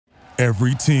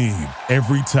Every team,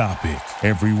 every topic,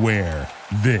 everywhere.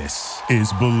 This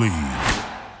is Believe.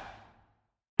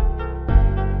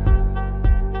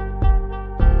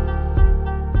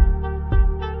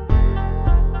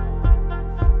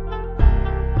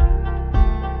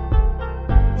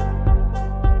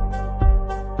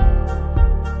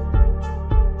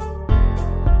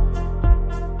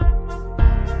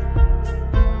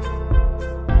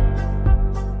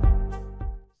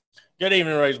 Good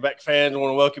evening, Razorback fans. I want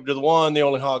to welcome you to the one, the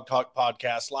only Hog Talk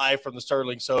podcast, live from the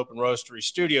Stirling Soap and Roastery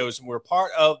Studios. And we're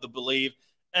part of the Believe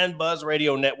and Buzz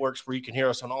Radio networks, where you can hear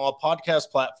us on all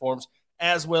podcast platforms,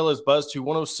 as well as Buzz to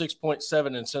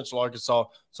 106.7 in Central Arkansas.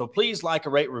 So please like,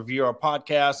 rate, review our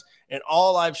podcast. And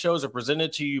all live shows are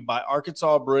presented to you by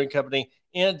Arkansas Brewing Company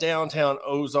in downtown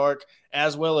Ozark,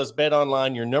 as well as Bet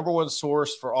Online, your number one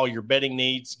source for all your betting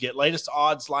needs. Get latest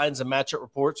odds, lines, and matchup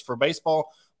reports for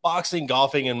baseball, boxing,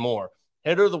 golfing, and more.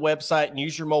 Head to the website and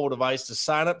use your mobile device to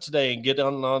sign up today and get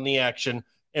on the action.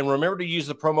 And remember to use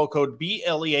the promo code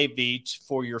BLEAV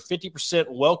for your 50%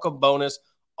 welcome bonus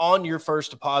on your first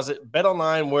deposit. Bet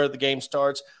Online, where the game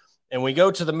starts. And we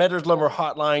go to the Metters Lumber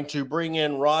Hotline to bring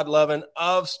in Rod Lovan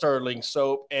of Stirling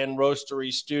Soap and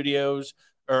Roastery Studios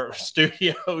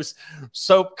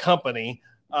Soap Company.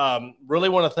 Really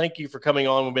want to thank you for coming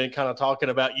on. We've been kind of talking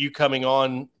about you coming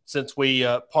on since we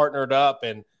partnered up,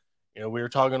 and we were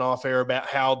talking off air about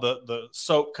how the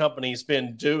soap company's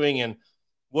been doing. And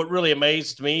what really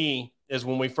amazed me is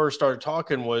when we first started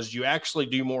talking was you actually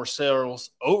do more sales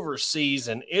overseas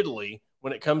in Italy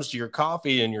when it comes to your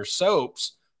coffee and your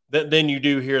soaps than you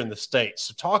do here in the States.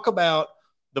 So talk about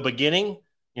the beginning,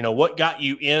 what got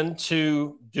you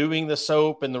into doing the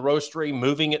soap and the roastery,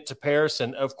 moving it to Paris.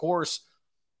 And of course,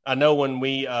 I know when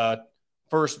we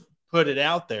first put it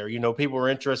out there, people were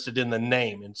interested in the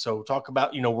name. And so talk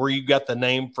about, where you got the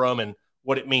name from and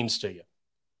what it means to you.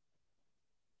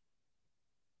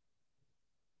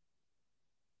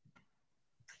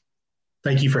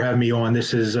 Thank you for having me on.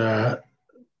 This is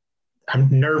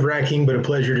nerve-wracking, but a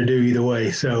pleasure to do either way.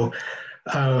 So,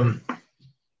 so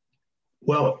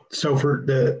for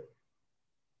the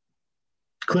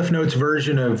Cliff Notes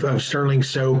version of Stirling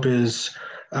Soap is,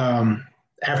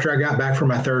 after I got back from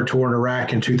my third tour in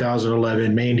Iraq in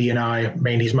 2011,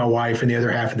 Mandy's my wife and the other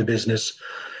half of the business,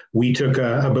 we took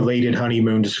a belated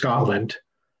honeymoon to Scotland.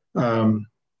 And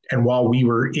while we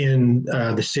were in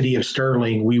the city of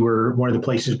Stirling, one of the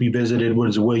places we visited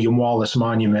was the William Wallace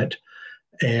Monument.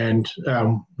 And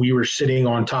we were sitting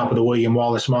on top of the William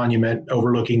Wallace Monument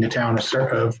overlooking the town of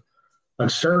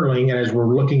Stirling. And as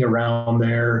we're looking around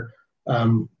there,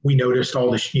 we noticed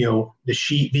all the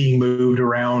sheet being moved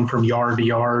around from yard to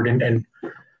yard, and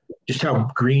just how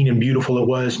green and beautiful it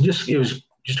was. It was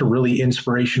just a really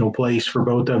inspirational place for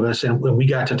both of us. And when we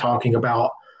got to talking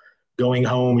about going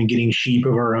home and getting sheep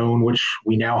of our own, which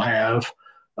we now have,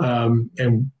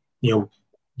 and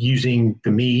using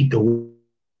the meat, the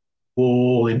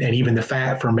wool, and even the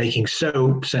fat for making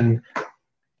soaps, and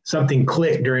something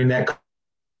clicked during that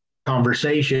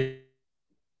conversation.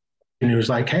 And it was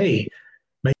like, hey,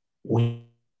 we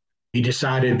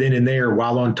decided then and there,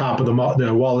 while on top of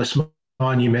the Wallace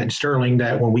Monument in Stirling,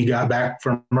 that when we got back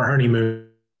from our honeymoon,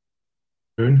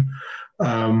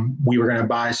 we were going to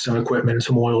buy some equipment and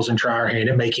some oils and try our hand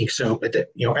at making soap. At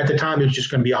the time, it was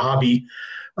just going to be a hobby,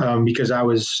 because I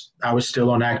was still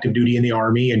on active duty in the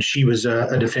Army, and she was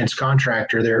a defense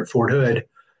contractor there at Fort Hood.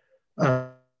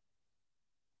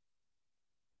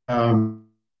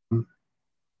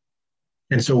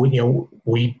 And so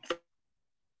we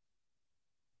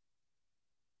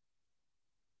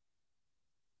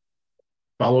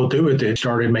followed through with it,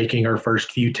 started making our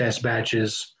first few test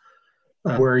batches.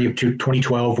 February of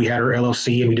 2012, we had our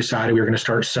LLC, and we decided we were going to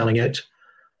start selling it.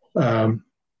 And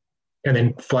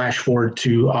then flash forward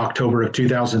to October of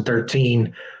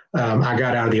 2013, I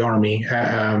got out of the Army.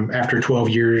 After 12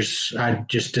 years, I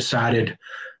just decided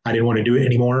I didn't want to do it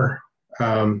anymore.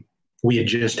 We had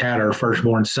just had our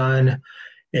firstborn son.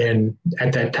 And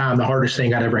at that time, the hardest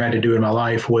thing I'd ever had to do in my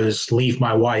life was leave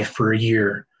my wife for a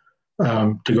year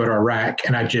to go to Iraq.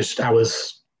 And I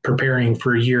was preparing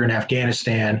for a year in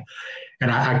Afghanistan.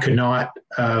 And I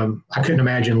couldn't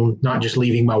imagine not just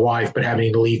leaving my wife, but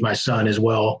having to leave my son as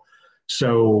well.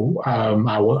 So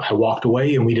I walked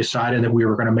away, and we decided that we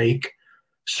were going to make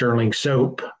Stirling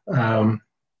Soap,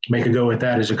 make a go at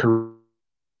that as a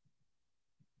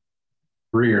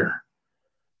career.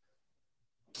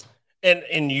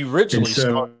 And you originally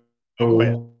started.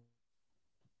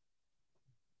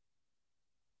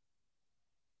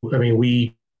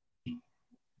 We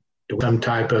some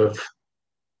type of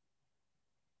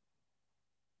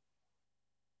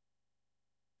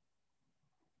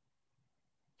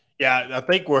Yeah, I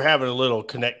think we're having a little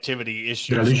connectivity Did I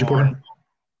issues lose you, on. Porter?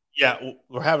 Yeah,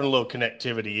 we're having a little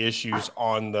connectivity issues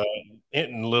on the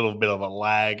hitting a little bit of a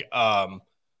lag.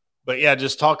 But yeah,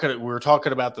 just talking, we were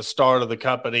talking about the start of the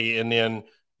company, and then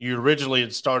you originally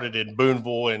had started in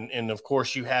Boonville, and of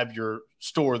course you have your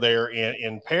store there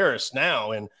in Paris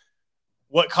now. And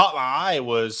what caught my eye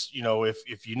was,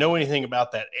 if you know anything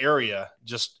about that area,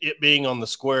 just it being on the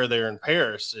square there in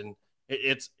Paris, and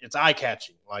it's eye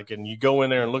catching. Like, and you go in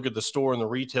there and look at the store and the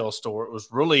retail store. It was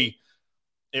really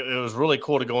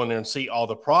cool to go in there and see all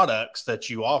the products that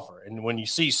you offer. And when you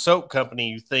see soap company,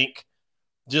 you think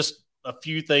just a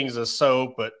few things of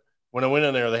soap, but when I went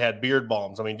in there, they had beard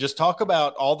balms. I mean, just talk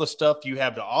about all the stuff you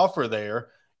have to offer there,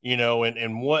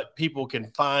 and what people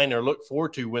can find or look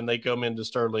forward to when they come into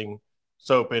Stirling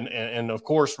Soap. And of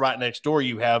course, right next door,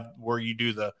 you have where you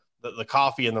do the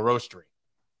coffee and the roastery.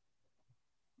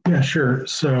 Yeah, sure.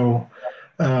 So,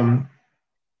 um,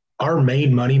 our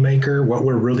main moneymaker, what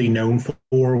we're really known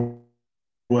for,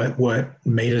 what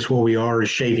made us what we are, is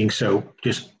shaving soap.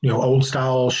 Just old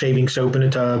style shaving soap in a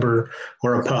tub or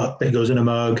a puck that goes in a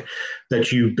mug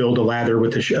that you build a lather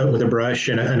with a brush,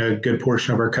 and a good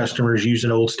portion of our customers use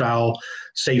an old style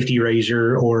safety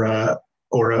razor or a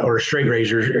straight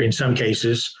razor in some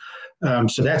cases.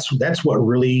 So that's what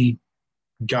really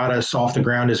got us off the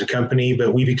ground as a company.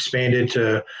 But we've expanded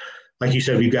to, like you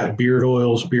said, we've got beard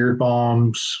oils, beard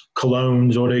balms,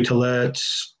 colognes, eau de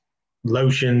toilettes,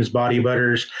 lotions, body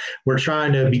butters. We're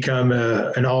trying to become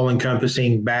an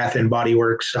all-encompassing bath and body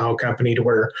works style company to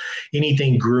where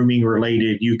anything grooming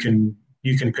related you can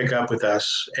pick up with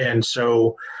us. And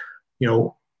so,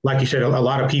 like you said, a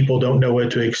lot of people don't know what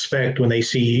to expect when they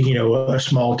see, a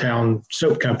small town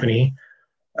soap company.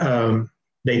 Um,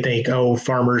 they think, oh,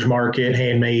 farmers market,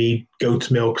 handmade goat's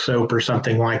milk soap or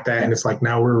something like that. And it's like,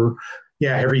 now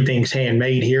yeah, everything's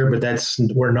handmade here, but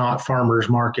we're not farmers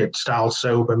market style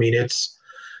soap. I mean,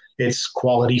 it's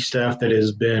quality stuff that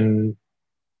has been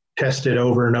tested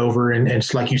over and over. And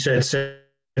it's like you said, sent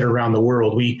around the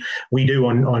world. We do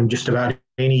on just about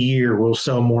any year, we'll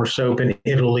sell more soap in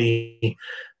Italy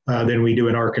than we do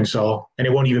in Arkansas. And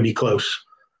it won't even be close.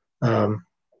 Um,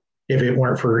 if it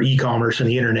weren't for e-commerce and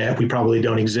the internet, we probably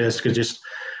don't exist because just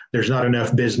there's not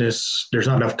enough business, there's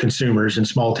not enough consumers in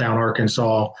small town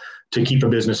Arkansas to keep a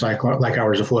business like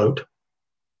ours afloat.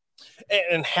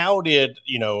 And how did,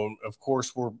 of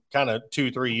course, we're kind of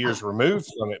 2-3 years removed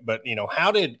from it, but,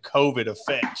 how did COVID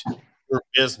affect your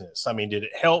business? I mean, did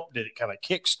it help? Did it kind of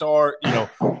kickstart?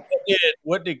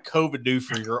 What did COVID do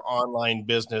for your online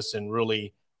business and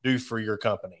really do for your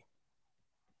company?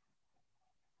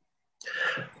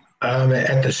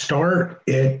 At the start,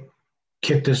 it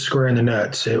kicked us square in the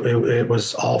nuts. It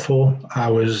was awful.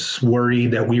 I was worried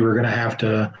that we were going to have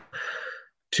to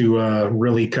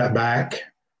really cut back.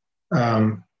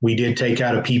 We did take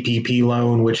out a PPP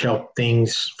loan, which helped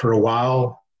things for a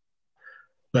while.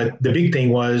 But the big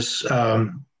thing was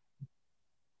the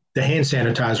hand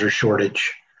sanitizer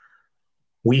shortage.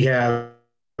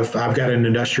 I've got an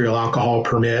industrial alcohol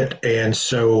permit, and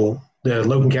so the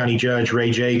Logan County Judge Ray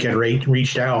Jake had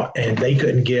reached out, and they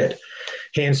couldn't get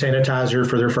hand sanitizer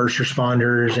for their first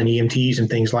responders and EMTs and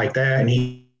things like that. And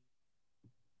he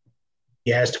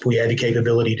asked if we had the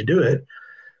capability to do it.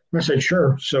 And I said,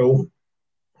 sure. So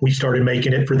we started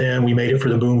making it for them. We made it for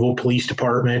the Boonville Police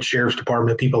Department, Sheriff's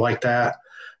Department, people like that.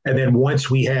 And then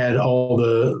once we had all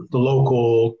the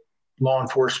local law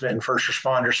enforcement and first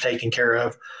responders taken care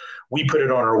of, we put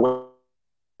it on our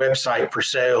website for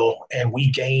sale, and we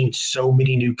gained so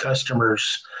many new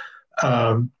customers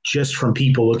just from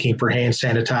people looking for hand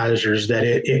sanitizers that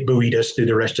it buoyed us through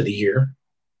the rest of the year.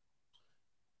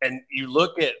 And you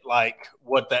look at like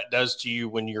what that does to you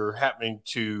when you're having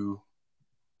to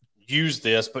use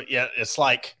this, but yet it's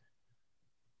like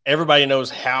everybody knows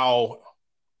how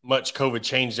much COVID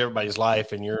changed everybody's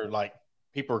life, and you're like,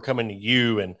 people are coming to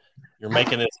you and you're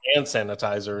making this hand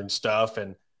sanitizer and stuff.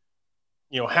 And,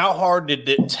 how hard did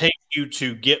it take you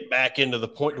to get back into the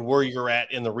point to where you're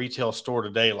at in the retail store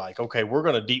today? Like, okay, we're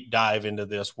going to deep dive into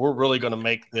this. We're really going to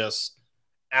make this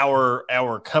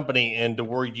our company, and to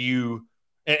where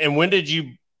and when did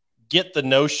you get the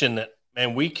notion that,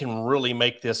 man, we can really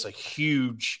make this a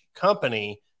huge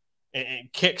company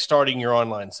and kick-starting your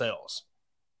online sales?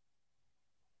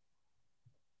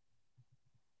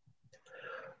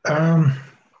 Well,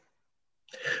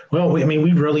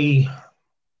 we really,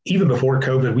 even before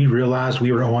COVID, we realized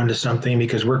we were on to something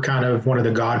because we're kind of one of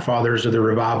the godfathers of the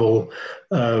revival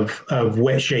of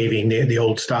wet shaving, the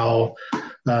old style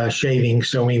shaving.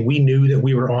 So, we knew that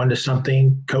we were on to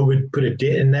something. COVID put a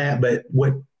dent in that, but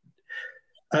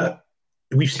uh,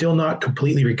 we've still not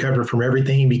completely recovered from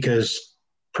everything because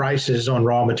prices on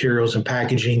raw materials and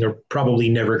packaging are probably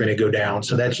never going to go down.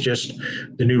 So that's just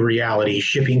the new reality.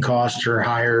 Shipping costs are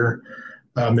higher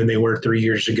than they were 3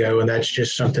 years ago, and that's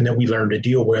just something that we learned to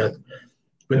deal with.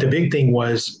 But the big thing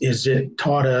is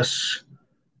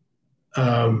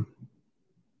um,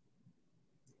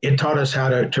 it taught us how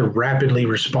to rapidly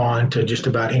respond to just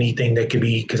about anything that could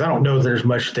be, because I don't know there's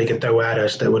much they could throw at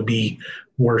us that would be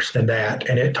worse than that.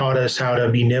 And it taught us how to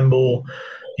be nimble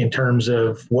in terms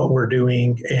of what we're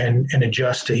doing and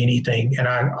adjust to anything. And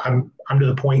I'm to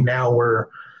the point now where,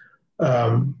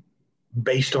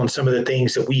 based on some of the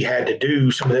things that we had to do,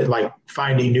 some of the, like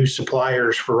finding new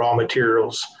suppliers for raw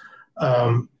materials,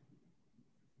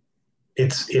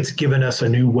 it's given us a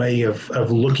new way of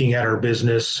looking at our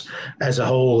business as a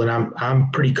whole. And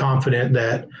I'm pretty confident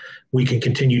that we can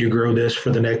continue to grow this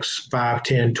for the next 5,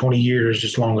 10, 20 years,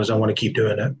 as long as I want to keep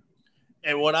doing it.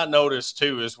 And what I noticed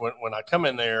too is when I come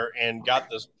in there and got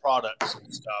this products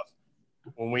and stuff,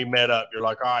 when we met up, you're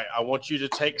like, all right, I want you to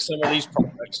take some of these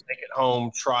products, take it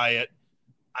home, try it.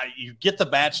 You get the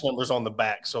batch numbers on the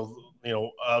back. So,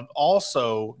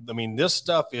 also, I mean, this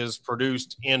stuff is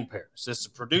produced in Paris. This is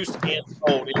produced and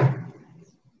sold in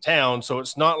town. So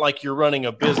it's not like you're running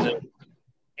a business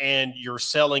and you're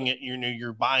selling it.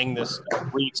 You're buying this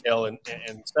retail and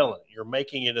selling it. You're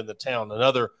making it in the town.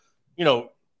 Another,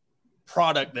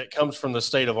 product that comes from the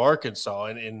state of Arkansas.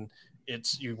 And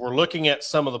we're looking at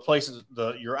some of the places,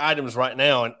 your items right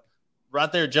now, and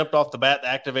right there jumped off the bat, the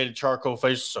activated charcoal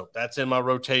facial soap. That's in my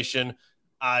rotation.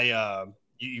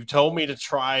 You told me to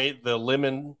try the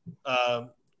lemon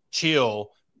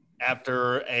chill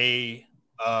after a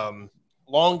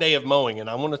long day of mowing. And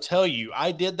I'm going to tell you,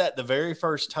 I did that the very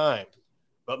first time,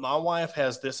 but my wife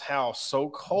has this house so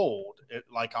cold,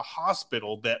 like a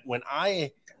hospital, that when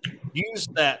I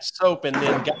used that soap and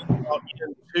then got out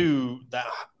into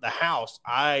the house,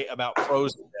 I about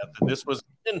froze to death. And this was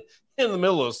in the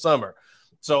middle of summer.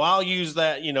 So I'll use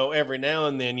that, every now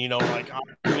and then, like I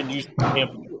even use it.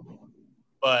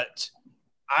 But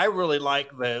I really like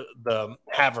the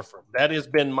Haverford. That has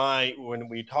been when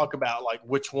we talk about like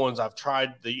which ones I've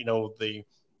tried, the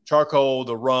charcoal,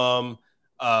 the rum,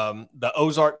 the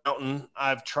Ozark Mountain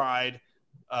I've tried.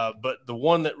 But the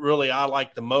one that really I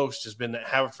like the most has been that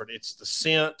Haverford. It's the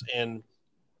scent, and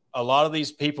a lot of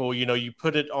these people, you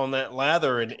put it on that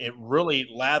lather and it really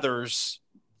lathers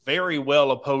very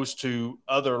well, opposed to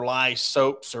other lye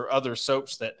soaps or other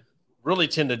soaps that really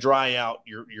tend to dry out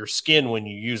your skin when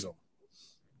you use them.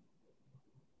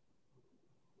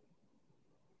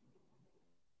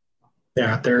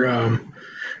 Yeah, they're. I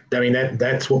mean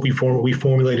that's what we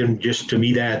formulated them just to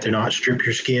be that, to not strip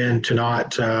your skin, to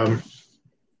not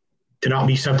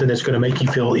be something that's going to make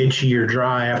you feel itchy or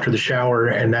dry after the shower.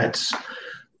 And that's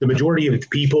the majority of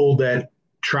people that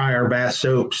try our bath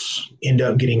soaps end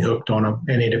up getting hooked on them.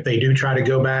 And if they do try to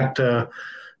go back to,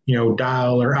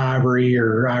 Dial or Ivory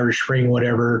or Irish Spring,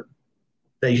 whatever,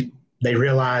 they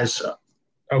realize,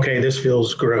 okay, this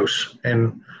feels gross,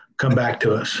 and come back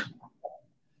to us.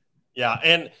 Yeah.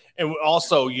 And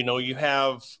also, you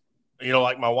have,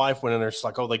 like my wife went in there, it's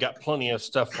like, oh, they got plenty of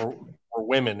stuff for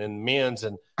women and men's,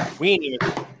 and we ain't even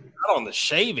not on the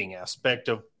shaving aspect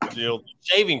of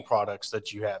shaving products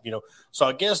that you have, So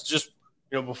I guess just,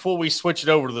 before we switch it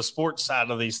over to the sports side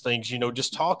of these things,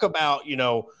 just talk about,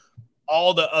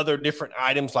 all the other different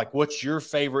items, like what's your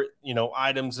favorite,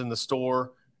 items in the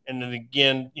store. And then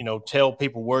again, tell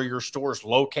people where your store is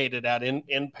located at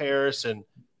in Paris, and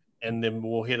then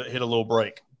we'll hit a little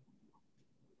break.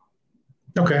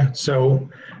 Okay. So,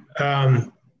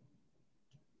 the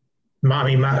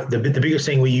biggest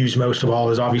thing we use most of all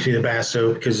is obviously the bath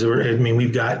soap, because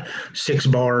we've got 6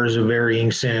 bars of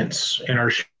varying scents in our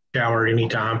shower at any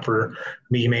time for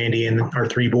me, Mandy, and our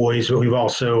 3 boys. But we've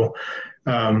also,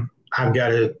 I've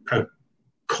got a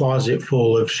closet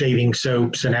full of shaving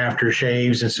soaps and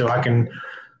aftershaves, and so I can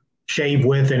shave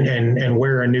with and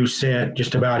wear a new scent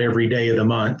just about every day of the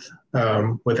month,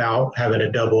 without having a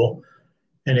double.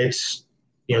 And it's,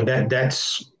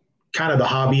 that's kind of the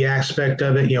hobby aspect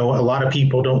of it. A lot of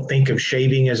people don't think of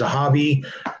shaving as a hobby,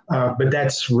 but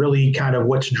that's really kind of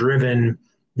what's driven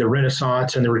the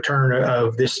renaissance and the return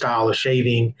of this style of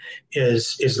shaving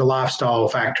is the lifestyle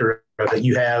factor of it.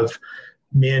 You have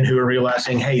men who are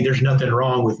realizing, hey, there's nothing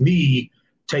wrong with me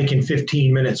taking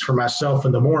 15 minutes for myself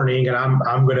in the morning, and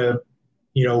I'm going to,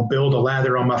 build a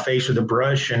lather on my face with a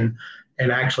brush and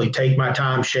actually take my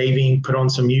time shaving, put on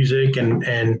some music and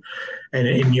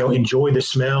enjoy the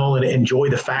smell and enjoy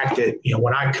the fact that,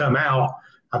 when I come out,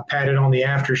 I patted on the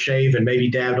aftershave and maybe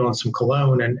dabbed on some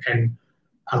cologne and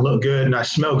I look good and I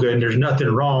smell good and there's nothing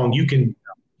wrong. You can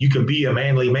you can be a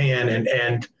manly man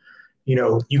and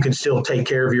you can still take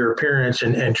care of your appearance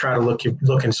and try to look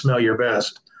and smell your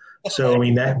best. So I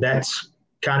mean that's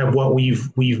kind of what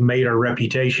we've made our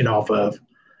reputation off of.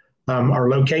 Our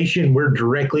location, we're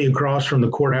directly across from the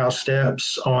courthouse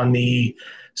steps on the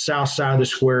south side of the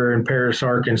square in Paris,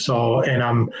 Arkansas,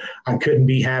 and I couldn't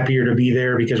be happier to be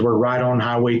there because we're right on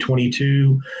Highway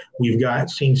 22. We've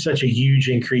seen such a huge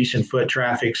increase in foot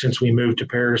traffic since we moved to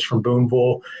Paris from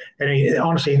Boonville, and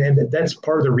honestly, and that's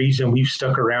part of the reason we've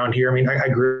stuck around here. I mean, I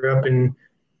grew up in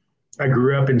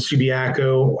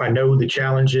Subiaco. I know the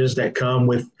challenges that come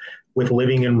with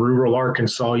living in rural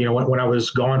Arkansas. When I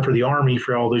was gone for the Army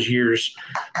for all those years,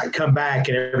 I'd come back,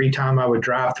 and every time I would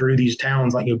drive through these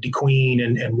towns like DeQueen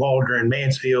and Waldron,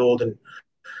 Mansfield, and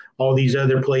all these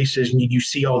other places, and you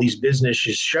see all these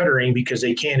businesses shuttering because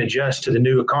they can't adjust to the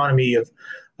new economy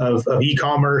of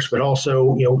e-commerce, but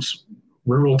also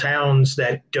rural towns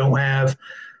that don't have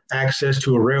access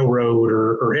to a railroad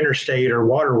or interstate or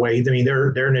waterway. I mean,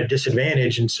 they're in a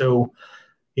disadvantage, and so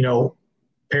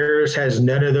Paris has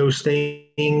none of those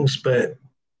things, but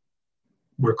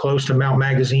we're close to Mount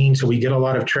Magazine, so we get a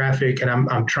lot of traffic. And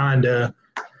I'm trying to,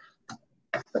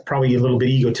 probably a little bit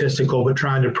egotistical, but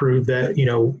trying to prove that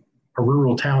a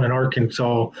rural town in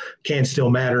Arkansas can still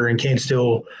matter and can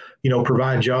still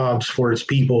provide jobs for its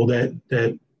people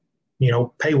that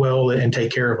pay well and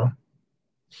take care of them.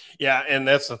 Yeah, and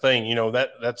that's the thing.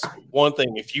 That's one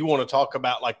thing. If you want to talk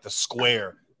about like the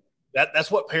square, that's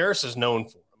what Paris is known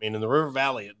for. I mean, in the River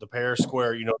Valley, at the Paris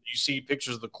Square, you see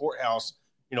pictures of the courthouse,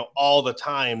 all the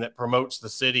time that promotes the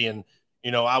city. And,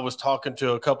 I was talking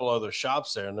to a couple other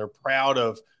shops there, and they're proud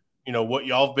of, what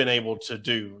y'all have been able to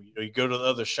do. You go to the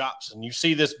other shops and you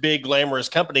see this big glamorous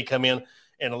company come in,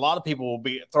 and a lot of people will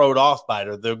be thrown off by it,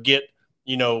 or they'll get,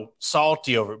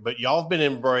 salty over it. But y'all have been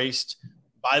embraced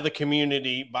by the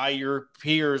community, by your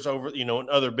peers over, in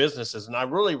other businesses. And I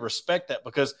really respect that,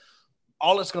 because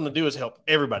all it's going to do is help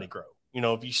everybody grow.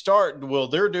 If you start, well,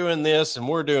 they're doing this and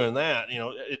we're doing that,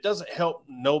 it doesn't help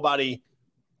nobody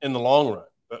in the long run.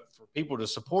 But for people to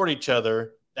support each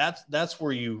other, that's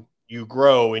where you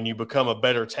grow and you become a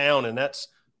better town. And that's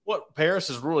what Paris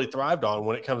has really thrived on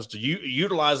when it comes to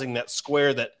utilizing that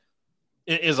square that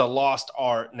is a lost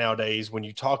art nowadays. When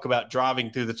you talk about driving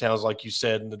through the towns, like you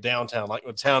said, in the downtown, like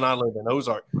the town I live in,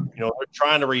 Ozark, they're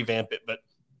trying to revamp it, but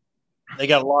they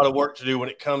got a lot of work to do when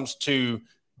it comes to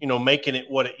making it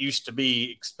what it used to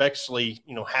be, especially,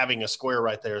 having a square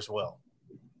right there as well.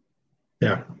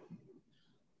 Yeah.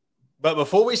 But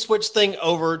before we switch thing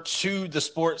over to the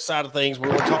sports side of things, we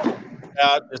were talking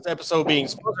about this episode being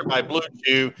sponsored by Blue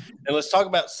Chew. And let's talk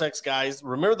about sex, guys.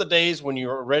 Remember the days when you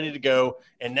were ready to go,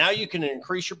 and now you can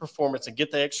increase your performance and get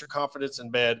the extra confidence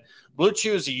in bed. Blue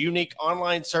Chew is a unique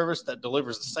online service that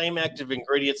delivers the same active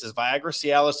ingredients as Viagra,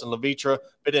 Cialis, and Levitra,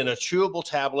 but in a chewable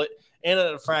tablet and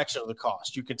at a fraction of the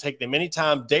cost. You can take them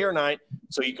anytime, day or night,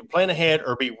 so you can plan ahead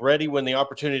or be ready when the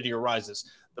opportunity arises.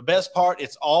 The best part,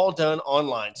 it's all done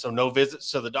online, so no visits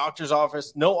to the doctor's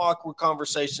office, no awkward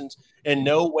conversations, and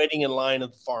no waiting in line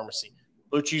at the pharmacy.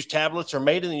 Blue Chew's tablets are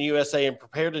made in the USA and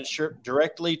prepared and shipped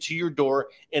directly to your door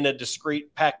in a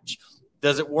discreet package.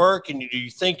 Does it work, and do you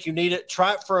think you need it?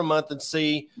 Try it for a month and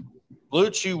see.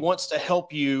 Blue Chew wants to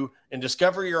help you and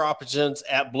discover your options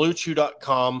at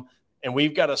BlueChew.com. And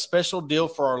we've got a special deal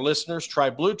for our listeners.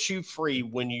 Try Blue Chew free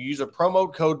when you use a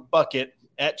promo code BUCKET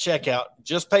at checkout.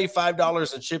 Just pay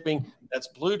 $5 in shipping. That's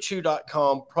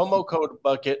BlueChew.com, promo code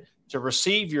BUCKET to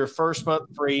receive your first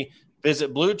month free.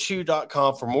 Visit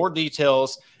BlueChew.com for more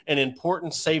details and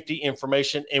important safety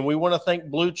information. And we want to thank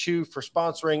Blue Chew for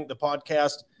sponsoring the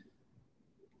podcast.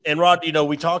 And Rod,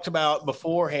 we talked about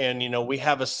beforehand, we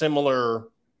have a similar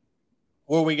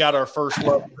where we got our first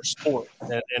love for sport.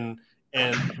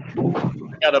 And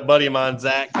I got a buddy of mine,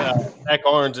 Zach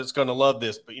Arns, that's going to love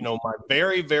this. But, my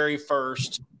very, very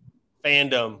first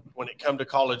fandom when it come to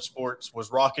college sports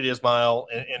was Rocket Ismail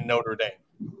in Notre Dame.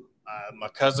 My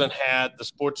cousin had the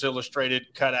Sports Illustrated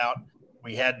cutout.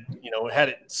 We had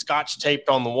it scotch taped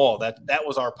on the wall. That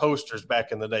was our posters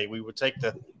back in the day. We would take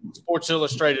the Sports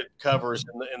Illustrated covers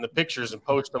and the pictures and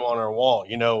post them on our wall,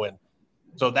 and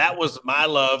so that was my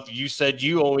love. You said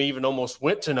you even almost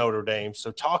went to Notre Dame.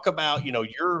 So talk about,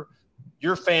 your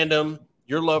fandom,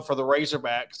 your love for the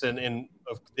Razorbacks, and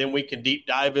then we can deep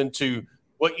dive into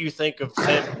what you think of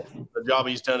Sam, the job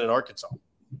he's done in Arkansas.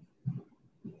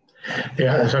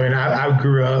 Yeah, so, I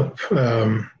grew up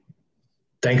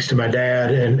thanks to my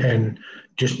dad and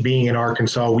just being in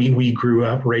Arkansas. We grew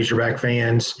up Razorback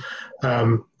fans.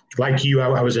 Like you,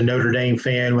 I was a Notre Dame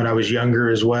fan when I was younger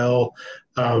as well.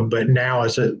 But now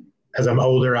as I'm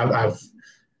older, I've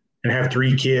and have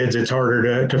 3 kids, it's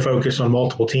harder to focus on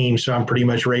multiple teams. So I'm pretty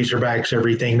much Razorbacks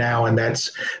everything now, and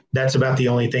that's about the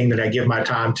only thing that I give my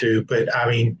time to. But I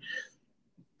mean,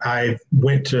 I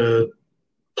went to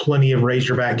plenty of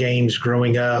Razorback games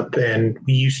growing up, and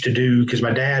we used to do, because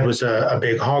my dad was a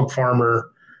big hog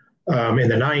farmer in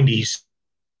the 90s.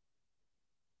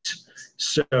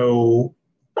 So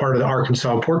part of the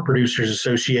Arkansas Pork Producers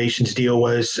Association's deal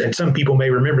was, and some people may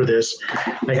remember this,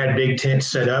 they had big tents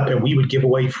set up, and we would give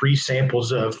away free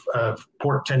samples of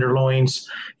pork tenderloins,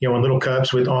 in little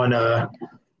cups with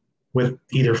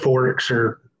either forks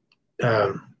or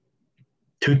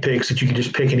toothpicks that you could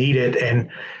just pick and eat it. And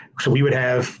so we would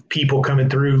have people coming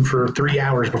through for 3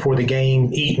 hours before the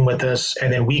game eating with us,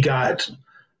 and then we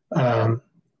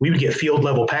would get field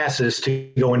level passes to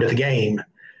go into the game.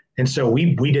 And so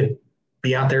we did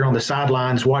be out there on the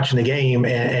sidelines watching the game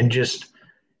and just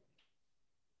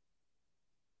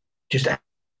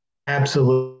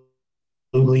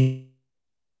absolutely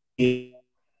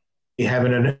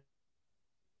having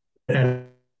an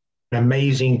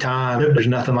amazing time. There's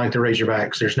nothing like the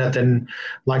Razorbacks. There's nothing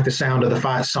like the sound of the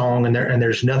fight song, and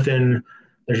there's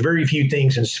very few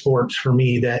things in sports for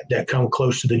me that come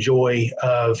close to the joy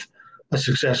of a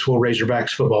successful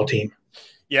Razorbacks football team.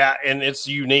 Yeah, and it's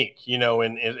unique,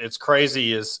 and it's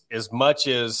crazy as much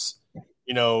as,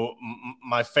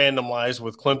 my fandom lies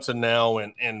with Clemson now,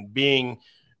 and being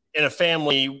in a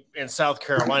family in South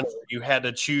Carolina, you had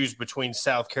to choose between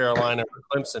South Carolina or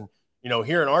Clemson.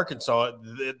 Here in Arkansas,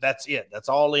 that's it. That's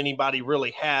all anybody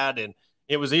really had, and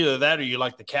it was either that or you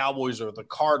like the Cowboys or the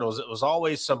Cardinals. It was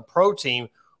always some pro team,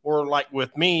 or like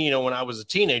with me, when I was a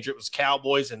teenager, it was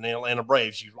Cowboys and the Atlanta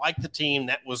Braves. You liked the team,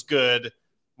 that was good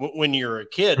when you're a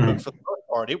kid, but for the most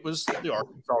part, it was the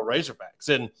Arkansas Razorbacks.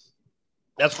 And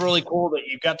that's really cool that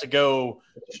you got to go,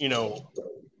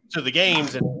 to the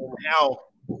games, and how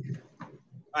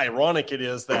ironic it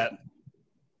is that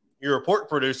you're a pork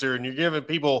producer and you're giving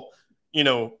people,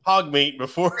 hog meat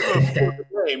before the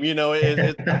game.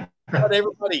 It's what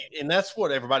everybody, and that's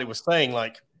what everybody was saying.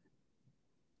 Like,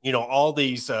 all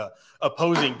these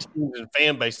opposing teams and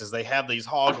fan bases, they have these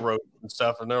hog roasts and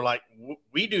stuff, and they're like,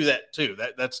 we do that too.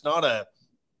 That's not a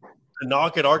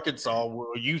knock at Arkansas.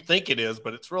 Well, you think it is,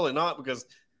 but it's really not, because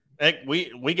heck,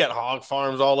 we got hog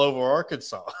farms all over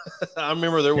Arkansas. I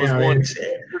remember there was one.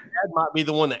 Dad might be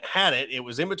the one that had it. It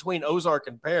was in between Ozark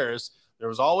and Paris. There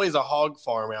was always a hog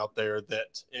farm out there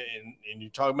that, and you're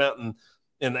talking about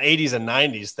in the 80s and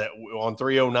 90s, that on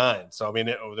 309. So I mean,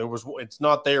 it's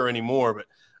not there anymore, but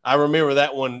I remember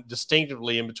that one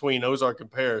distinctively in between Ozark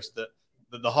and Paris,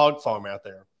 the hog farm out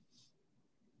there.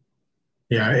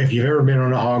 Yeah, if you've ever been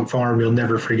on a hog farm, you'll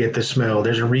never forget the smell.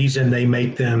 There's a reason they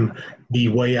make them be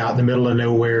way out in the middle of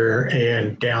nowhere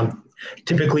and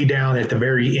typically down at the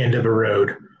very end of a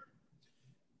road.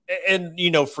 And,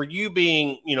 for you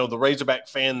being, the Razorback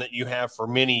fan that you have for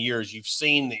many years, you've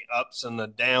seen the ups and the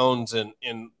downs and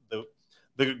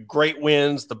the great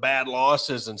wins, the bad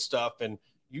losses and stuff. And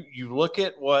you look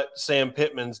at what Sam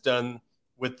Pittman's done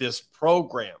with this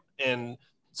program, and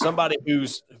somebody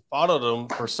who's followed them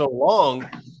for so long,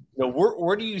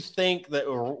 where do you think that,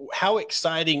 or how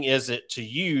exciting is it to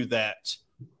you that,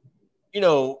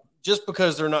 just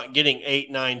because they're not getting 8,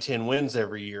 9, 10 wins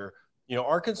every year,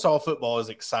 Arkansas football is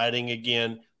exciting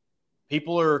again.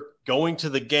 People are going to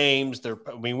the games.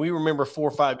 We remember 4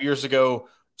 or 5 years ago,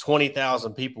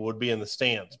 20,000 people would be in the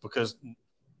stands because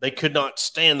they could not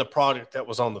stand the product that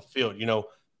was on the field.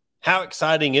 How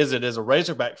exciting is it as a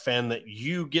Razorback fan that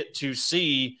you get to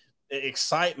see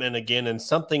excitement again and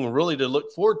something really to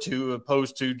look forward to,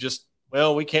 opposed to just,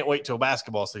 well, we can't wait till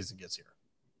basketball season gets here?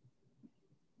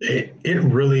 It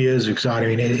really is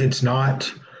exciting. It's not,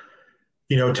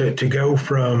 to go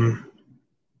from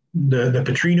the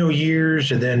Petrino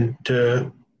years and then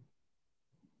to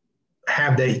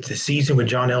have the season with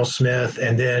John L. Smith,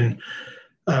 and then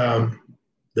the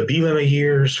Bielema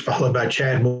years followed by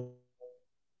Chad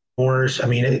Morris. I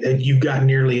mean, you've got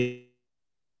nearly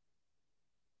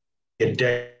a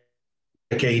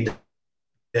decade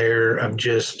there of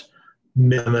just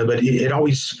minimum, but it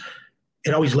always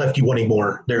left you wanting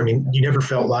more there. I mean, you never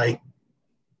felt like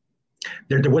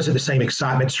there wasn't the same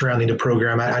excitement surrounding the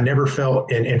program. I never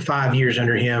felt in 5 years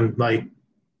under him like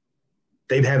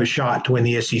they'd have a shot to win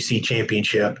the SEC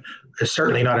championship. It's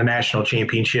certainly not a national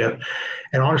championship.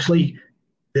 And honestly,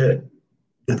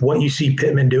 what you see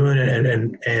Pittman doing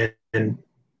and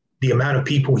the amount of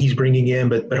people he's bringing in,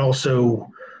 but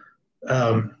also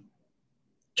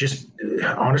just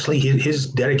honestly his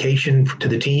dedication to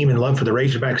the team and love for the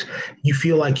Razorbacks, you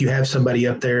feel like you have somebody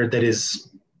up there that is,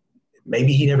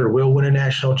 maybe he never will win a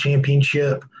national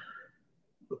championship,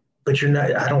 but you're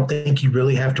not. I don't think you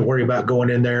really have to worry about going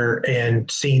in there and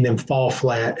seeing them fall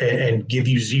flat and give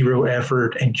you zero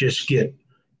effort and just get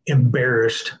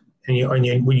embarrassed. When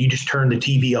you just turn the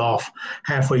TV off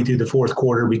halfway through the fourth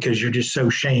quarter because you're just so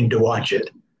ashamed to watch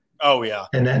it. Oh yeah,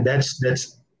 And that's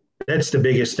the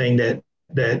biggest thing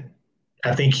that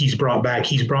I think he's brought back.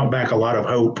 He's brought back a lot of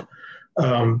hope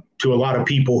to a lot of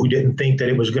people who didn't think that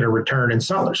it was going to return, and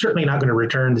certainly not going to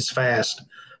return this fast.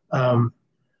 I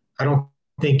don't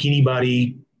think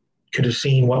anybody could have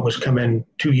seen what was coming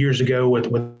 2 years ago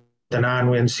with the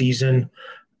 9-win season.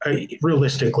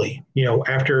 Realistically,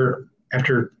 after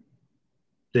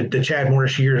the Chad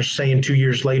Morris year, saying 2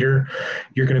 years later,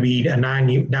 you're going to be a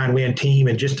nine-win team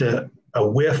and just a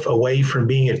whiff away from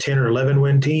being a 10 or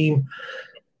 11-win team.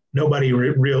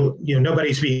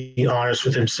 Nobody's being honest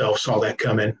with himself saw that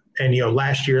coming. And,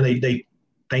 last year they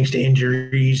thanks to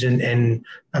injuries and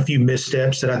a few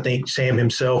missteps that I think Sam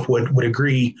himself would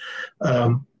agree,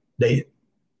 they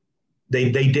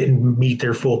didn't meet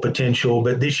their full potential.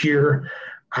 But this year,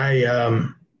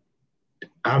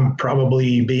 I'm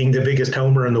probably being the biggest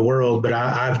homer in the world, but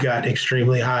I've got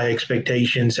extremely high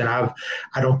expectations, and I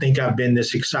don't think I've been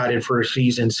this excited for a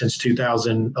season since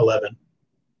 2011.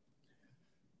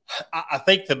 I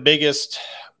think the biggest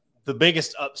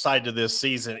upside to this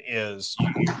season is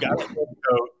you've got a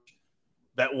coach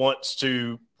that wants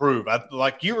to prove.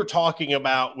 Like you were talking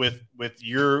about with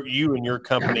you and your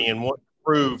company, and want to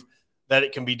prove that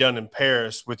it can be done in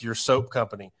Paris with your soap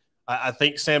company. I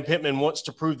think Sam Pittman wants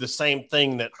to prove the same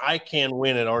thing, that I can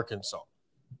win at Arkansas.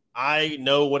 I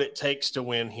know what it takes to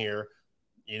win here.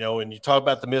 And you talk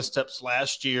about the missteps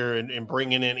last year and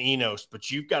bringing in Enos,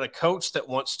 but you've got a coach that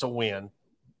wants to win.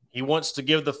 He wants to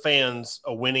give the fans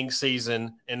a winning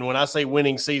season. And when I say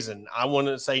winning season, I want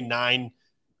to say 9-10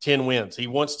 wins. He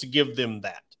wants to give them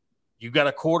that. You've got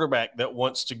a quarterback that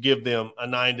wants to give them a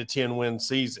 9-10 win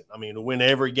season. I mean, to win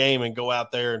every game and go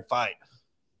out there and fight.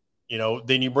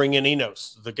 Then you bring in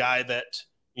Enos, the guy that,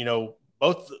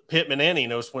 both Pittman and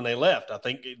Enos, when they left, I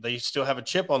think they still have a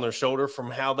chip on their shoulder from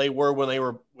how they were when they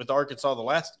were with Arkansas the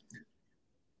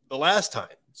last time.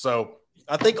 So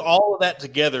I think all of that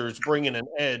together is bringing an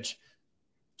edge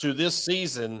to this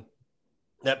season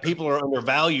that people are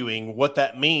undervaluing what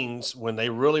that means when they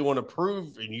really want to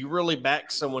prove, and you really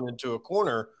back someone into a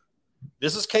corner.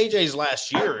 This is KJ's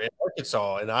last year in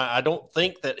Arkansas, and I don't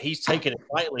think that he's taking it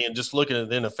lightly and just looking at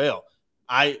the NFL.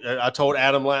 I told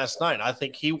Adam last night, I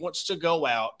think he wants to go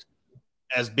out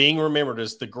as being remembered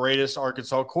as the greatest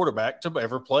Arkansas quarterback to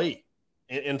ever play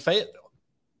in Fayetteville.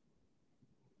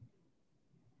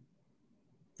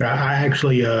 I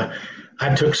actually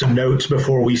I took some notes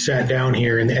before we sat down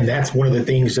here, and that's one of the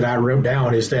things that I wrote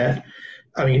down is that,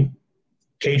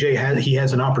 KJ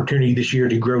has an opportunity this year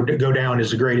to go down as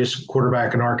the greatest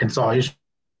quarterback in Arkansas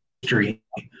history.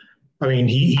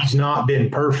 He's not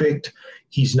been perfect.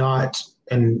 He's not,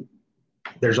 and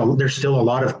there's still a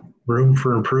lot of room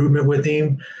for improvement with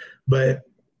him. But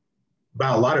by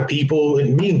a lot of people,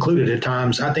 and me included at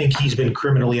times, I think he's been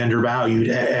criminally undervalued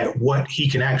at what he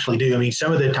can actually do.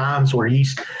 Some of the times where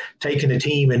he's taken a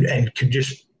team and could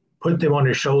just put them on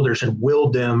his shoulders and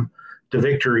willed them to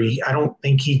victory, I don't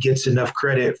think he gets enough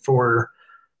credit for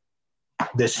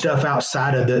the stuff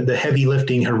outside of the heavy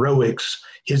lifting heroics,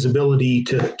 his ability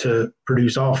to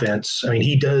produce offense.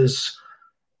 He does.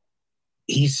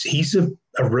 He's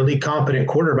a really competent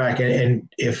quarterback, and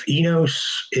if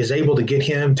Enos is able to get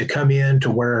him to come in to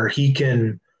where he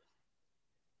can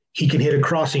hit a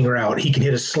crossing route, he can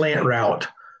hit a slant route,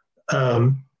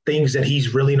 things that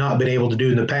he's really not been able to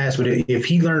do in the past. But if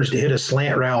he learns to hit a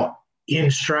slant route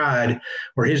in stride,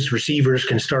 where his receivers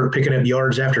can start picking up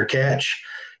yards after catch,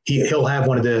 he'll have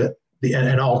one of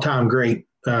an all-time great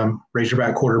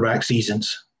Razorback quarterback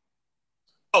seasons.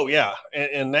 Oh, yeah,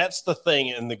 and that's the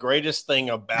thing, and the greatest thing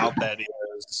about that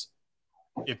is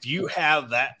if you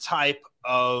have that type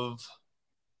of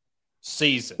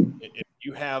season, if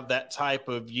you have that type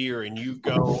of year and you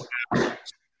go out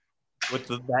with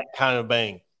that kind of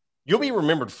bang, you'll be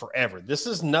remembered forever. This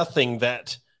is nothing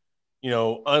that,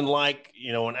 unlike,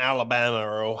 an Alabama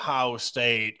or Ohio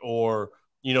State or,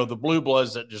 the Blue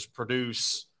Bloods that just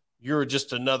produce, you're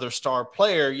just another star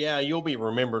player. Yeah, you'll be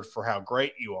remembered for how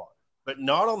great you are, but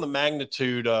not on the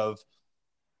magnitude of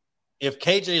if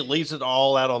KJ leaves it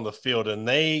all out on the field and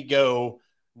they go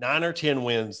 9 or 10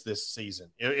 wins this season.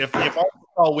 If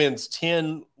Arkansas wins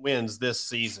 10 wins this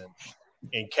season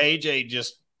and KJ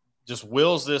just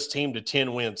wills this team to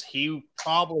 10 wins, he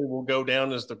probably will go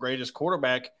down as the greatest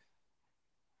quarterback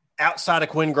outside of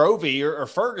Quinn Grovey or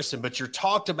Ferguson. But you're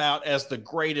talked about as the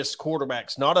greatest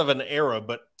quarterbacks, not of an era,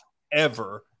 but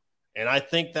ever. And I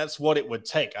think that's what it would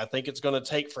take. I think it's going to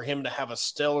take for him to have a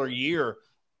stellar year.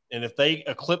 And if they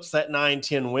eclipse that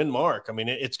 9-10 win mark, I mean,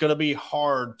 it's going to be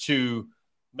hard to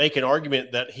make an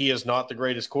argument that he is not the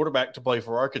greatest quarterback to play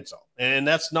for Arkansas. And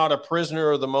that's not a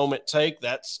prisoner of the moment take.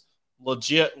 That's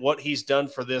legit what he's done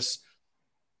for this,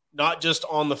 not just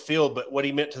on the field, but what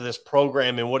he meant to this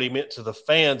program and what he meant to the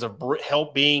fans of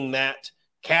help being that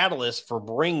catalyst for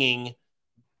bringing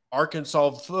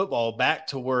Arkansas football back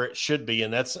to where it should be.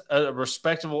 And that's a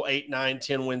respectable 8, 9,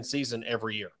 10 win season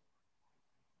every year.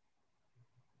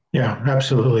 Yeah,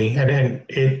 absolutely. And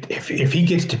if he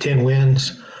gets to 10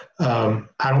 wins, I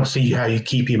don't see how you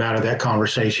keep him out of that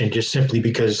conversation, just simply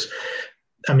because,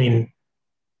 I mean,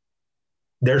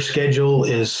 their schedule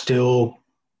is still,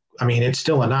 I mean, it's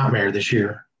still a nightmare this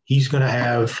year. He's going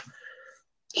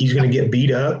to get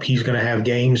beat up. He's going to have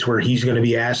games where he's going to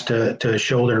be asked to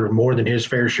shoulder more than his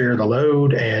fair share of the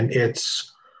load. And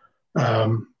it's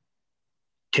 10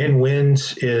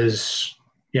 wins is,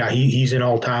 yeah, he's in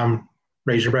all-time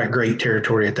Razorback great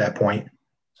territory at that point.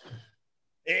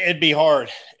 It'd be hard.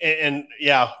 And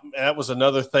yeah, that was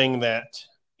another thing that,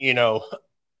 you know,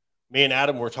 me and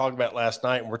Adam were talking about last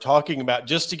night. And we're talking about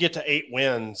just to get to 8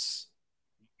 wins,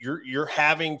 you're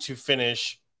having to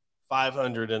finish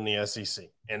 500 in the SEC.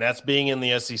 And that's being in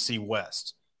the SEC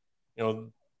West. You know,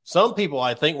 some people,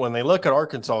 I think, when they look at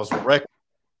Arkansas's record,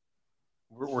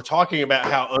 we're talking about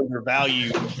how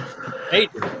undervalued they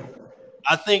do.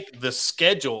 I think the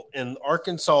schedule in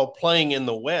Arkansas playing in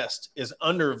the West is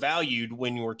undervalued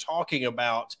when you were talking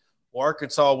about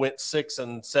Arkansas went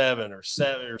 6-7 or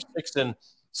 6-6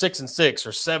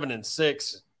 or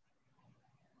 7-6.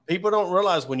 People don't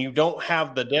realize when you don't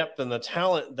have the depth and the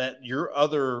talent that your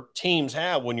other teams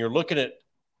have, when you're looking at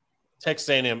Texas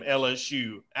A&M,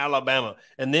 LSU, Alabama,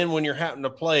 and then when you're having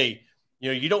to play, you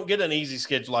know, you don't get an easy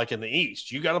schedule like in the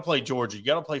East. You got to play Georgia, you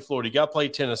got to play Florida, you got to play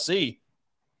Tennessee.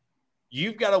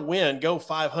 You've got to win, go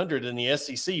 500 in the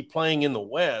SEC playing in the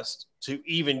West to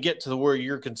even get to where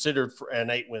you're considered for an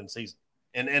 8-win season.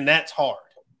 And that's hard.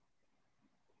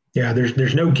 Yeah,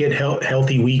 there's no get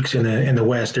healthy weeks in the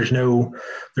West. There's no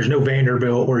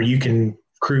Vanderbilt where you can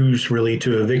cruise really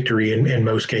to a victory in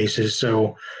most cases.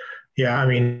 So, yeah, I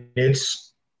mean,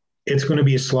 it's going to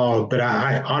be a slog. But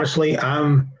I honestly,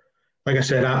 I'm like I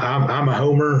said, I'm a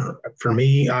homer. For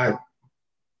me, I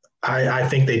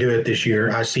think they do it this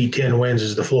year. I see 10 wins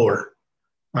as the floor.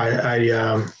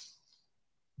 I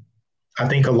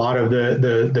think a lot of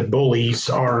the bullies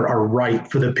are right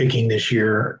for the picking this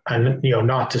year. And, you know,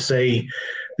 not to say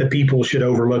that people should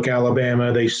overlook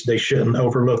Alabama. They shouldn't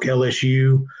overlook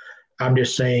LSU. I'm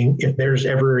just saying if there's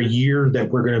ever a year that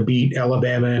we're going to beat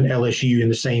Alabama and LSU in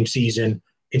the same season,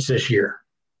 it's this year.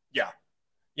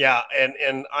 Yeah.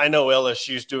 And I know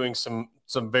LSU's doing some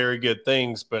very good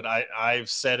things, but I've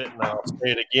said it and I'll say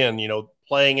it again, you know,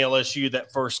 playing LSU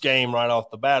that first game right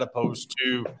off the bat opposed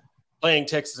to playing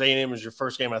Texas A&M as your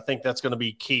first game, I think that's going to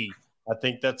be key. I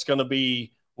think that's going to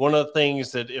be one of the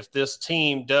things that if this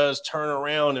team does turn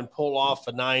around and pull off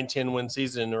a 9-10 win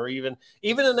season or even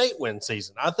an 8-win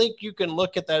season, I think you can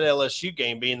look at that LSU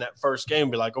game being that first game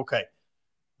and be like, okay,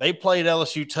 they played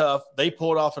LSU tough, they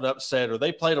pulled off an upset, or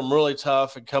they played them really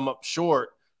tough and come up short.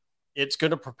 It's going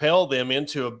to propel them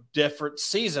into a different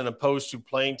season opposed to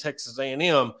playing Texas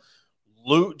A&M,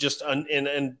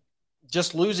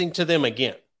 just losing to them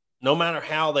again. No matter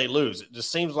how they lose, it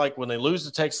just seems like when they lose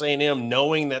to Texas A&M,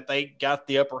 knowing that they got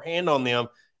the upper hand on them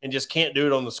and just can't do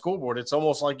it on the scoreboard, it's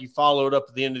almost like you followed up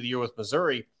at the end of the year with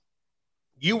Missouri.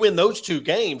 You win those 2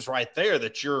 games right there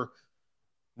that you're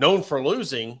known for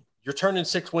losing, you're turning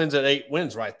 6 wins at 8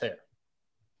 wins right there.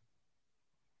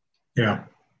 Yeah.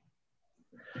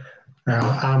 Now,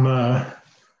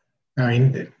 I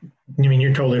mean,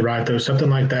 you're totally right, though. Something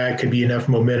like that could be enough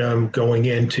momentum going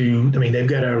into – I mean, they've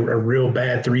got a real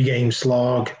bad 3-game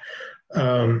slog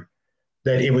that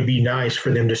it would be nice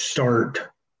for them to start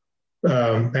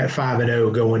at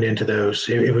 5-0 going into those.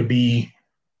 It would be,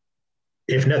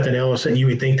 if nothing else, you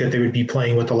would think that they would be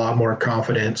playing with a lot more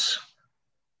confidence.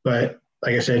 But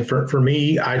like I said, for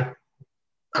me, I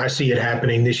see it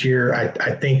happening this year.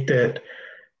 I think that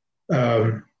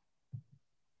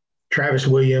Travis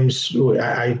Williams,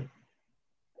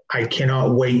 I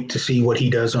cannot wait to see what he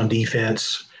does on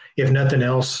defense. If nothing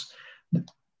else,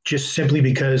 just simply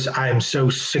because I am so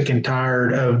sick and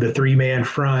tired of the 3-man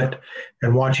front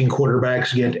and watching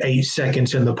quarterbacks get 8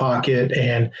 seconds in the pocket.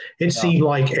 And it seemed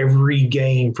like every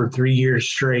game for 3 years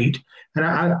straight. And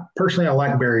I personally, I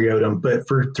like Barry Odom, but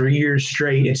for 3 years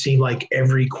straight, it seemed like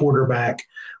every quarterback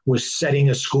was setting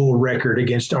a school record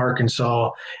against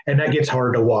Arkansas. And that gets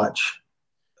hard to watch.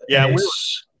 Yeah,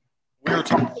 we were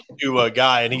talking to a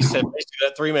guy, and he said basically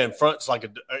that 3-man front is like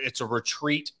it's a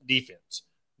retreat defense.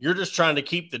 You're just trying to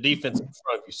keep the defense in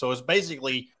front of you. So it's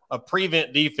basically a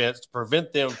prevent defense to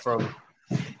prevent them from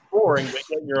scoring, but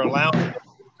yet you're allowing them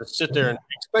to sit there, and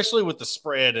especially with the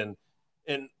spread, and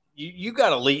you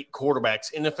got elite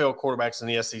quarterbacks, NFL quarterbacks in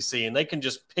the SEC, and they can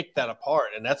just pick that apart,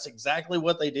 and that's exactly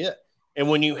what they did. And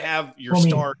when you have your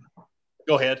start,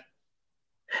 go ahead.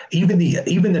 Even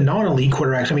the non-elite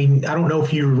quarterbacks. I mean, I don't know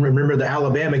if you remember the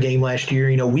Alabama game last year.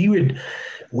 You know,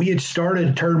 we had started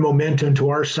to turn momentum to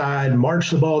our side,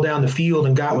 marched the ball down the field,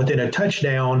 and got within a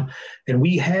touchdown. And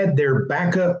we had their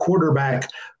backup quarterback,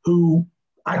 who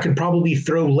I could probably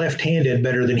throw left-handed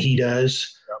better than he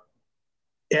does,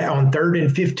 on 3rd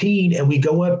and 15, and we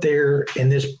go up there in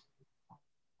this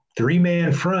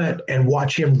 3-man front and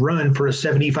watch him run for a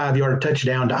 75-yard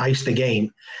touchdown to ice the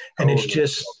game. And it's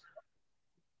just,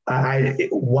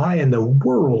 why in the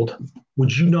world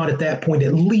would you not at that point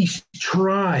at least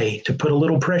try to put a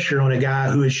little pressure on a guy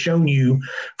who has shown you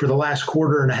for the last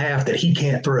quarter and a half that he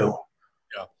can't throw?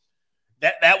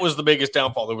 Yeah. That was the biggest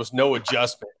downfall. There was no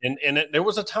adjustment. And there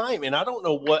was a time, and I don't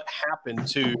know what happened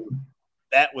to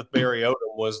that with Barry Odom,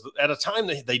 was at a time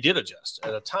they did adjust.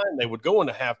 At a time they would go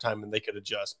into halftime and they could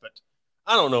adjust. But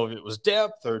I don't know if it was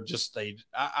depth or just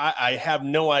I have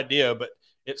no idea, but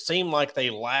it seemed like they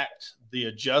lacked the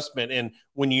adjustment. And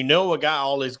when you know a guy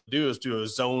all he's do is do a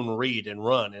zone read and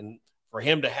run, and for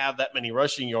him to have that many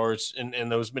rushing yards and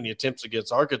those many attempts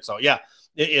against Arkansas,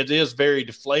 it is very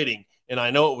deflating. And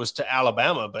I know it was to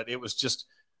Alabama, but it was just,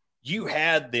 you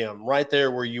had them right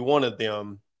there where you wanted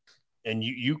them, and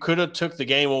you could have took the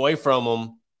game away from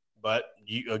them, but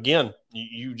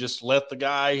you just let the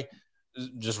guy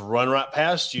just run right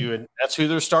past you, and that's who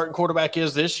their starting quarterback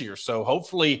is this year. So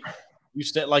hopefully,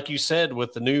 like you said,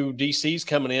 with the new DCs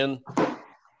coming in,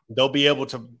 they'll be able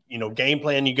to, game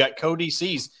plan. You got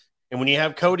co-DCs, and when you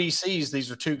have co-DCs, these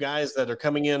are two guys that are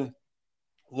coming in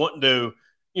wanting to,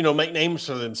 make names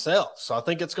for themselves. So I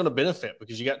think it's going to benefit,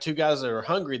 because you got two guys that are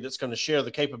hungry that's going to share the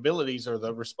capabilities or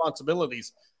the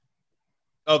responsibilities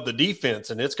of the defense,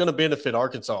 and it's going to benefit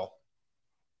Arkansas.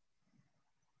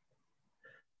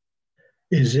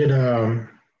 Is it an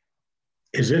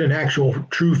actual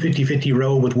true 50-50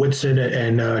 role with Woodson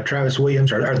and Travis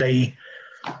Williams? Are they,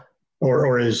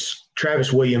 or is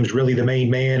Travis Williams really the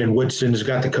main man and Woodson's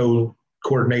got the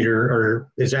co-coordinator,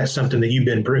 or is that something that you've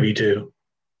been privy to?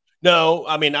 No,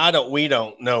 I mean, we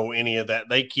don't know any of that.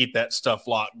 They keep that stuff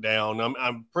locked down.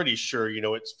 I'm pretty sure,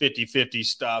 it's 50-50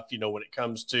 stuff, when it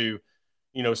comes to,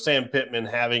 Sam Pittman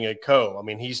having a co. I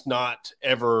mean, he's not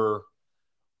ever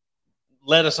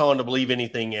led us on to believe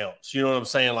anything else. You know what I'm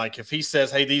saying? Like, if he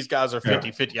says, hey, these guys are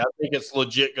 50-50, I think it's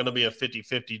legit going to be a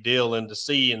 50-50 deal. And to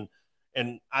see,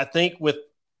 and I think with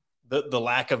the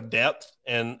lack of depth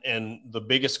and the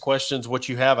biggest questions, what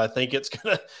you have, I think it's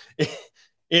going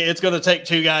to take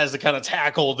two guys to kind of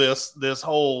tackle this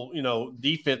whole,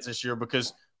 defense this year,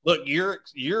 because look,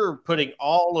 you're putting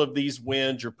all of these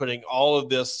wins, you're putting all of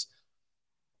this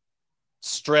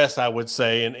stress, I would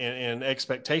say, and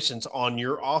expectations on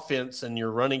your offense and your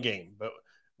running game. But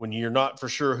when you're not for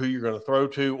sure who you're going to throw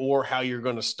to or how you're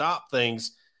going to stop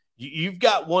things, you've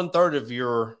got 1/3 of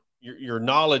your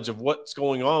knowledge of what's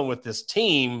going on with this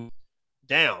team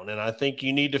down. And I think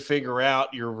you need to figure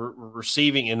out your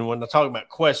receiving. And when I talk about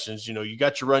questions, you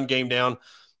got your run game down.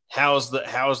 How's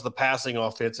the passing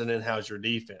offense, and then how's your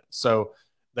defense? So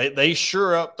they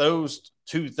sure up those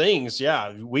two things.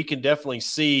 Yeah, we can definitely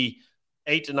see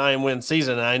 8 to 9 win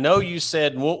season. And I know you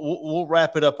said, we'll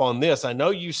wrap it up on this. I know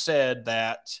you said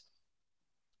that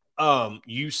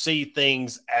you see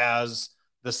things as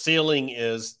the ceiling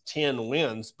is 10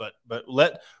 wins, but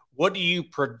what do you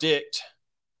predict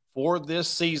for this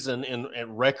season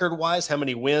and record wise? How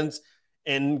many wins?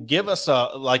 And give us a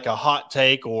hot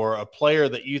take or a player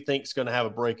that you think is going to have a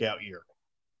breakout year.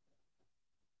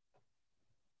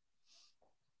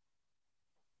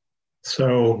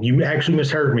 So you actually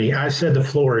misheard me. I said the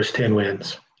floor is 10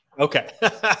 wins. Okay.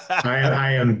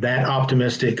 I am that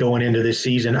optimistic going into this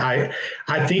season. I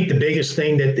think the biggest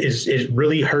thing that is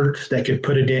really hurts that could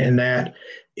put a dent in that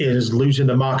is losing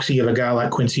the moxie of a guy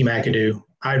like Quincy McAdoo.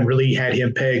 I really had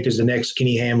him pegged as the next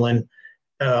Kenny Hamlin.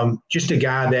 Just a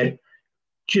guy that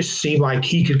just seemed like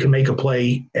he could make a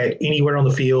play at anywhere on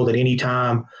the field at any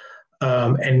time.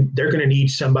 And they're going to need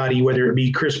somebody, whether it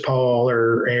be Chris Paul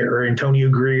or Antonio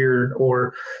Greer,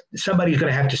 or somebody's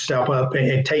going to have to step up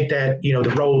and take that,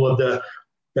 the role of the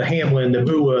Hamlin, the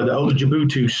Bua, the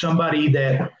Olajubutu, somebody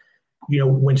that,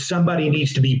 when somebody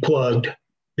needs to be plugged,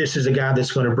 this is a guy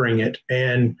that's going to bring it.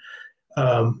 And,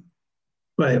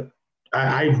 but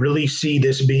I really see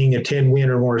this being a 10-win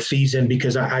or more season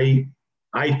because I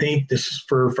think this is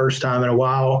for the first time in a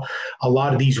while. A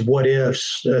lot of these what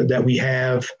ifs that we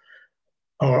have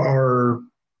are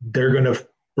they're going to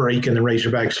break in the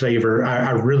Razorbacks' favor.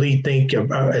 I really think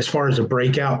as far as a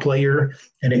breakout player,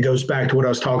 and it goes back to what I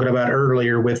was talking about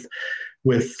earlier with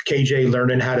KJ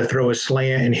learning how to throw a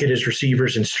slant and hit his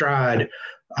receivers in stride.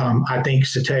 I think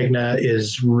Sategna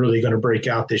is really going to break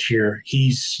out this year.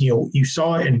 He's, you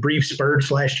saw it in brief spurts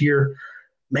last year.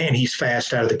 Man, he's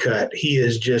fast out of the cut. He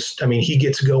is just, he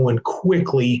gets going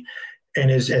quickly, and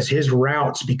as his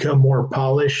routes become more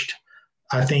polished,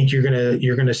 I think you're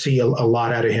gonna see a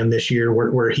lot out of him this year,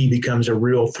 where he becomes a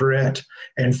real threat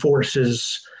and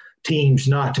forces teams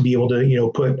not to be able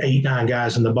to put 8-9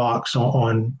 guys in the box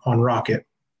on Rocket.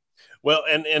 Well,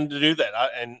 and to do that,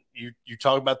 and you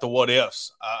talk about the what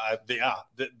ifs.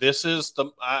 This is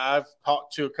I've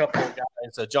talked to a couple of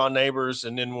guys, John Neighbors,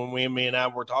 and then when me and I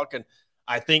were talking,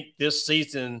 I think this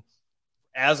season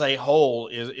as a whole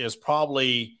is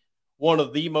probably one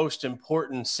of the most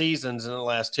important seasons in the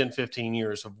last 10, 15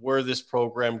 years of where this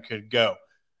program could go.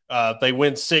 They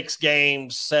win 6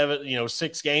 games,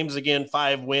 6 games again,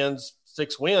 5 wins,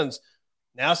 6 wins.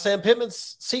 Now Sam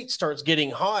Pittman's seat starts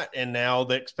getting hot, and now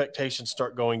the expectations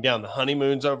start going down. The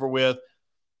honeymoon's over with.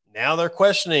 Now they're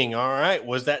questioning, all right,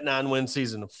 was that 9-win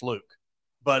season a fluke?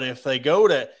 But if they go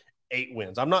to 8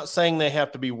 wins, I'm not saying they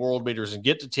have to be world beaters and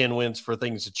get to 10 wins for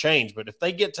things to change, but if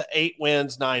they get to 8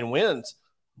 wins, 9 wins,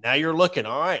 now you're looking,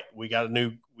 all right, we got a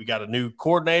new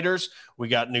coordinators, we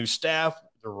got new staff,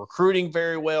 they're recruiting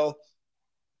very well.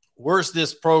 Where's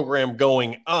this program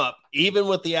going up? Even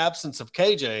with the absence of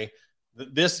KJ,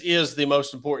 this is the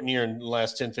most important year in the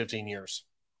last 10, 15 years.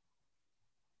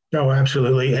 No,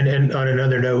 absolutely. And on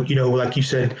another note, like you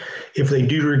said, if they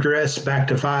do regress back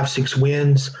to 5-6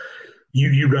 wins,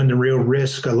 you run the real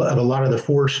risk of a lot of the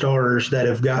 4-stars that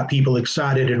have got people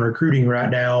excited in recruiting right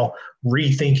now,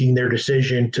 rethinking their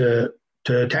decision to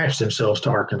attach themselves to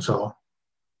Arkansas.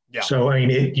 Yeah. So,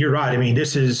 you're right.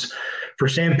 This is for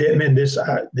Sam Pittman. This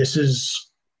is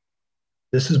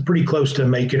pretty close to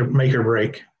make or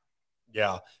break.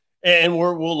 Yeah. And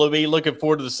we'll be looking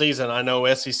forward to the season. I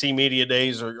know SEC Media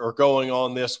Days are going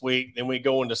on this week. Then we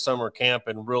go into summer camp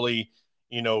and really,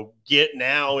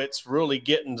 it's really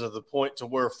getting to the point to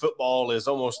where football is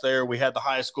almost there. We had the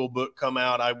high school book come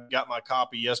out. I got my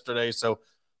copy yesterday. So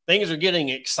things are getting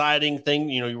exciting.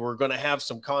 We're going to have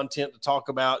some content to talk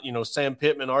about. Sam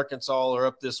Pittman, Arkansas are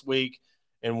up this week.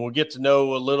 And we'll get to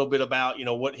know a little bit about,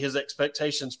 what his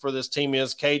expectations for this team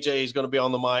is. KJ is going to be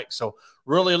on the mic. So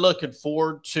really looking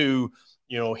forward to,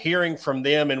 hearing from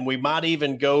them. And we might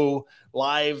even go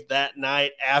live that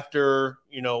night after,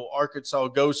 Arkansas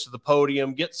goes to the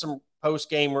podium, get some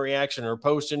post-game reaction or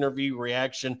post-interview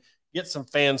reaction, get some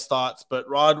fans' thoughts. But,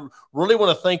 Rod, really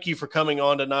want to thank you for coming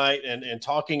on tonight and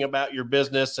talking about your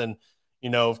business. And,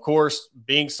 of course,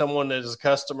 being someone that is a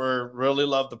customer, really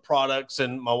love the products,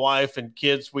 and my wife and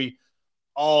kids,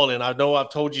 and I know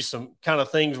I've told you some kind of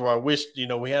things where I wish,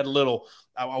 we had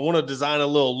I want to design a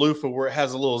little loofah where it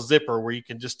has a little zipper where you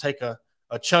can just take a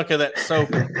chunk of that soap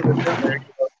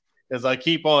as I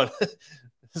keep on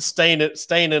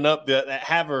staining up that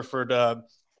Haverford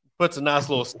puts a nice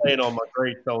little stain on my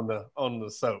grates on the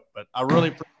soap. But I really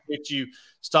appreciate you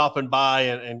stopping by,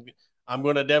 and I'm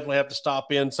going to definitely have to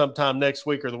stop in sometime next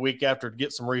week or the week after to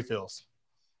get some refills.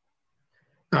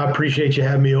 I appreciate you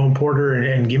having me on, Porter,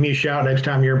 and give me a shout next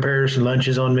time you're in Paris and lunch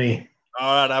is on me.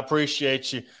 All right. I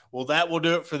appreciate you. Well, that will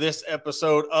do it for this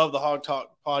episode of the Hog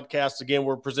Talk podcast. Again,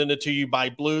 we're presented to you by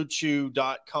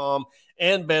BlueChew.com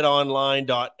and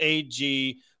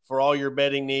betonline.ag for all your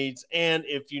betting needs. And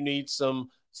if you need some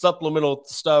supplemental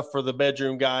stuff for the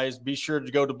bedroom guys, be sure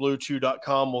to go to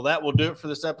BlueChew.com. Well, that will do it for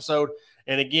this episode.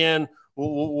 And again,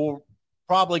 we'll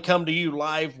probably come to you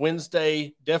live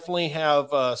Wednesday. Definitely have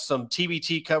some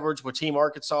TBT coverage with Team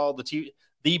Arkansas.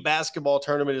 The basketball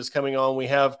tournament is coming on. We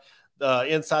have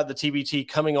Inside the TBT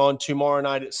coming on tomorrow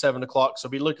night at 7 o'clock. So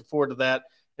be looking forward to that.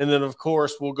 And then, of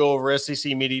course, we'll go over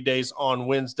SEC Media Days on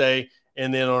Wednesday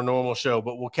and then our normal show.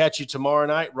 But we'll catch you tomorrow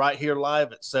night right here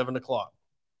live at 7 o'clock.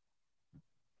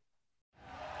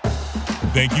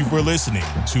 Thank you for listening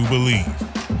to Believe.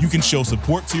 You can show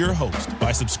support to your host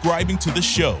by subscribing to the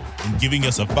show and giving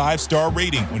us a 5-star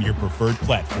rating on your preferred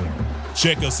platform.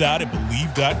 Check us out at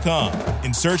Believe.com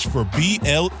and search for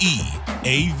BLEAV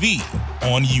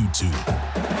on YouTube.